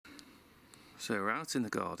So we're out in the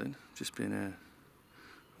garden, just been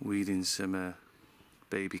weeding some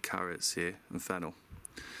baby carrots here and fennel.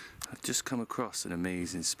 I've just come across an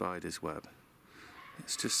amazing spider's web.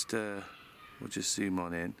 It's just, we'll just zoom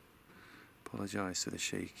on in. Apologise for the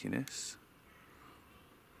shakiness.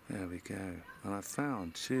 There we go. And I've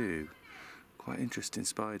found two quite interesting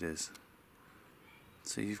spiders.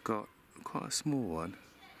 So you've got quite a small one,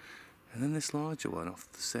 and then this larger one off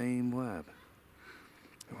the same web.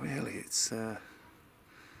 Really, it's a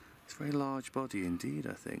very large body indeed,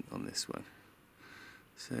 I think, on this one.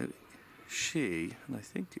 So she, and I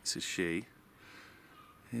think it's a she,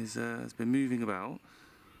 has been moving about.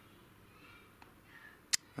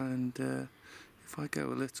 And if I go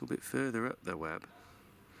a little bit further up the web,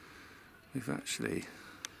 we've actually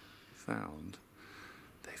found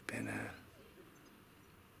they've been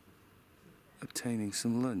obtaining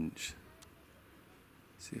some lunch.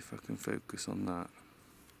 See if I can focus on that.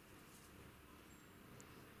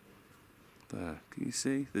 There, can you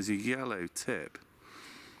see? There's a yellow tip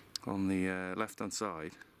on the left hand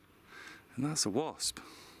side, and that's a wasp.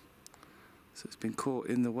 So it's been caught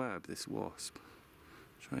in the web, this wasp.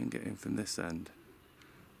 Try and get in from this end.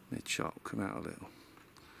 Mid shot, come out a little.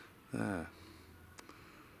 There.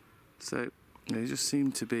 So they just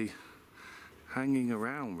seem to be hanging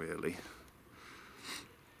around, really.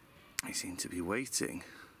 They seem to be waiting.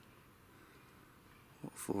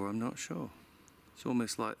 What for, I'm not sure. It's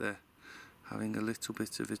almost like they're having a little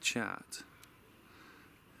bit of a chat.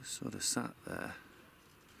 Just sort of sat there,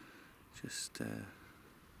 just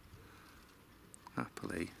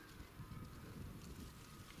happily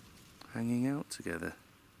hanging out together.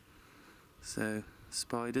 So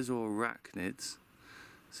spiders or arachnids.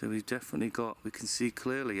 So we've definitely got, we can see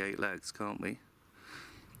clearly 8 legs, can't we?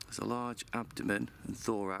 There's a large abdomen and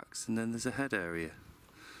thorax, and then there's a head area.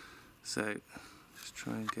 So just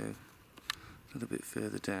try and go a little bit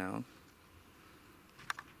further down.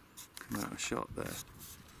 Come out of shot there.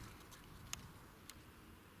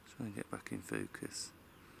 Try and get back in focus.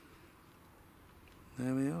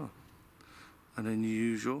 There we are. An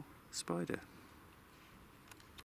unusual spider.